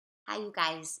Hi, you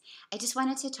guys. I just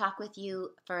wanted to talk with you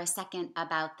for a second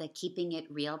about the Keeping It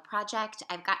Real project.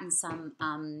 I've gotten some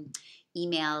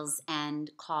emails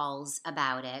and calls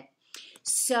about it.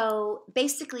 So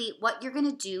basically, what you're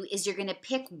going to do is you're going to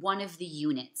pick one of the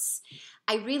units.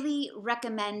 I really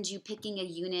recommend you picking a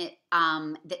unit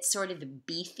that's sort of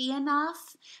beefy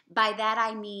enough. By that,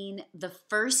 I mean the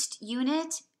first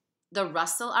unit, the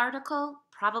Russell article,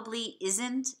 probably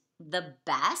isn't the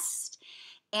best.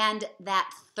 And that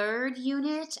third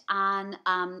unit on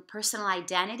personal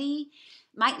identity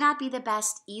might not be the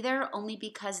best either, only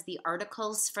because the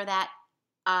articles for that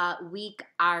week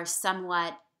are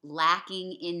somewhat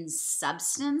lacking in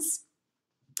substance.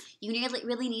 You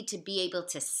really need to be able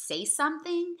to say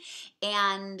something,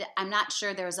 and I'm not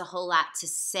sure there's a whole lot to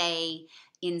say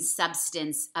in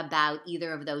substance about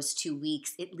either of those 2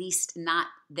 weeks, at least not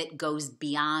that goes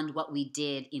beyond what we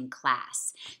did in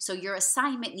class. So your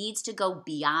assignment needs to go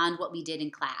beyond what we did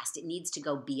in class. It needs to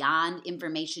go beyond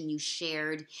information you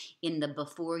shared in the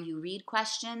before you read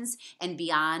questions and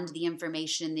beyond the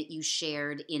information that you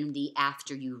shared in the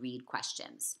after you read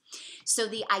questions. So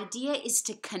the idea is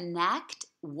to connect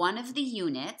one of the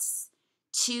units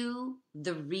to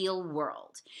the real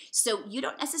world. So you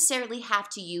don't necessarily have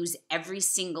to use every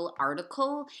single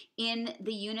article in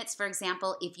the units. For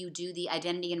example, if you do the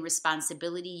identity and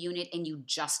responsibility unit and you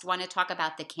just want to talk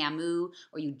about the Camus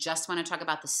or you just want to talk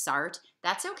about the Sartre,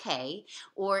 that's okay.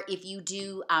 Or if you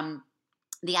do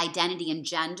the identity and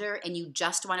gender and you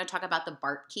just want to talk about the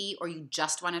Bartke or you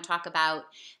just want to talk about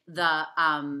the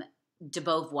de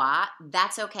Beauvoir,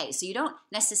 that's okay. So you don't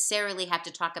necessarily have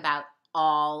to talk about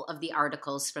all of the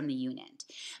articles from the unit.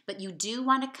 But you do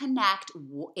want to connect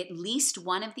at least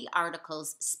one of the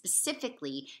articles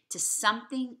specifically to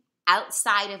something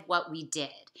outside of what we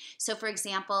did. So for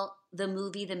example, the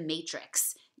movie The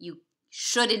Matrix. You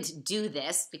shouldn't do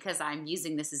this because I'm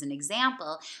using this as an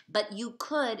example, but you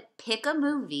could pick a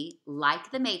movie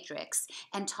like The Matrix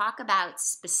and talk about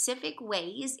specific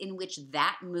ways in which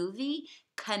that movie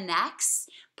connects,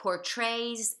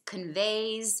 portrays,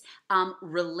 conveys,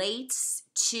 relates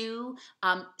to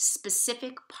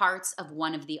specific parts of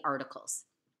one of the articles.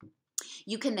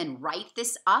 You can then write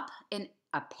this up in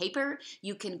a paper.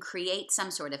 You can create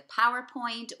some sort of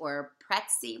PowerPoint or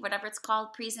Prezi, whatever it's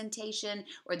called, presentation,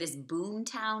 or this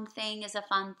Boomtown thing is a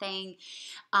fun thing.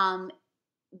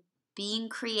 Being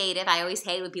creative, I always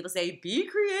hate when people say, be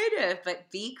creative,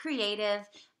 but be creative.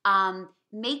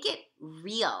 Make it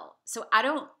real. So I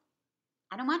don't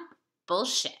want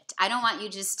bullshit. I don't want you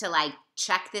just to like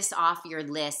check this off your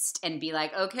list and be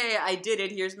like, okay, I did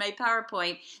it. Here's my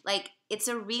PowerPoint. Like, it's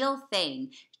a real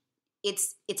thing.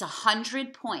 It's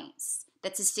 100 points.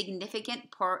 That's a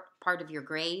significant part of your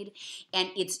grade, and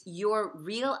it's your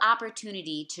real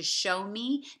opportunity to show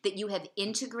me that you have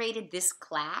integrated this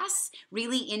class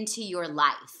really into your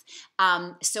life.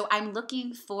 So I'm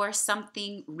looking for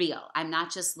something real. I'm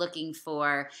not just looking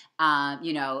for,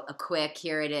 a quick,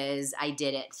 here it is, I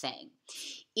did it thing.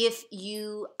 If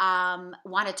you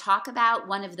want to talk about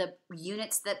one of the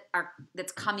units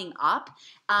that's coming up,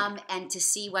 and to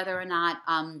see whether or not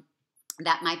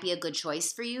that might be a good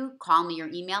choice for you, call me or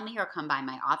email me or come by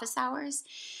my office hours.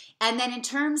 And then in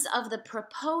terms of the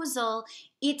proposal,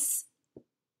 it's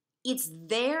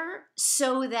there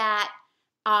so that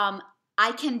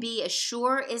I can be as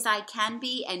sure as I can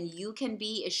be and you can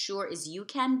be as sure as you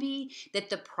can be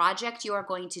that the project you are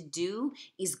going to do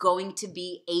is going to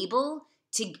be able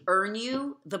to earn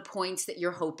you the points that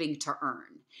you're hoping to earn.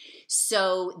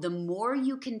 So the more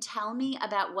you can tell me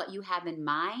about what you have in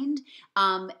mind,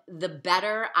 the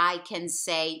better I can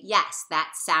say, yes,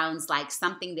 that sounds like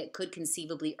something that could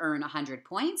conceivably earn 100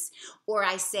 points. Or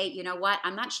I say, you know what,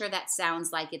 I'm not sure that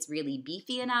sounds like it's really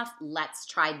beefy enough. Let's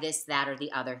try this, that, or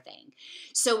the other thing.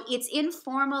 So it's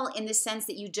informal in the sense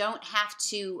that you don't have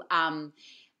to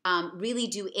really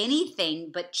do anything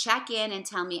but check in and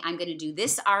tell me I'm going to do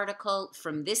this article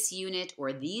from this unit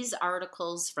or these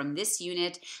articles from this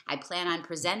unit. I plan on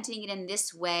presenting it in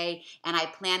this way, and I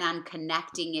plan on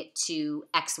connecting it to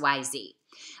XYZ.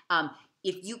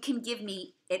 If you can give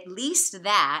me at least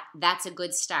that, that's a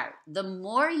good start. The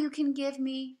more you can give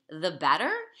me, the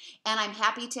better. And I'm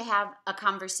happy to have a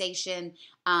conversation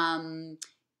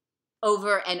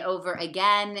over and over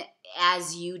again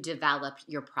as you develop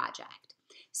your project.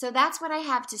 So that's what I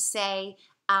have to say.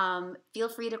 Feel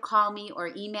free to call me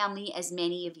or email me, as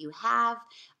many of you have.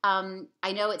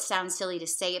 I know it sounds silly to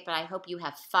say it, but I hope you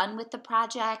have fun with the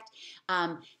project.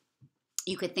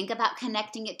 You could think about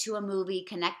connecting it to a movie,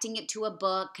 connecting it to a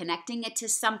book, connecting it to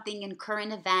something in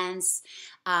current events,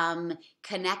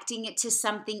 connecting it to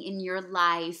something in your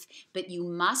life, but you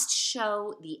must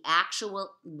show the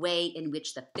actual way in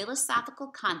which the philosophical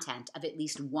content of at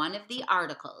least one of the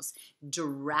articles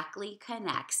directly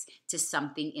connects to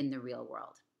something in the real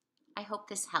world. I hope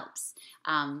this helps.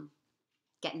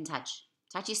 Get in touch.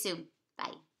 Talk to you soon.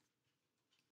 Bye.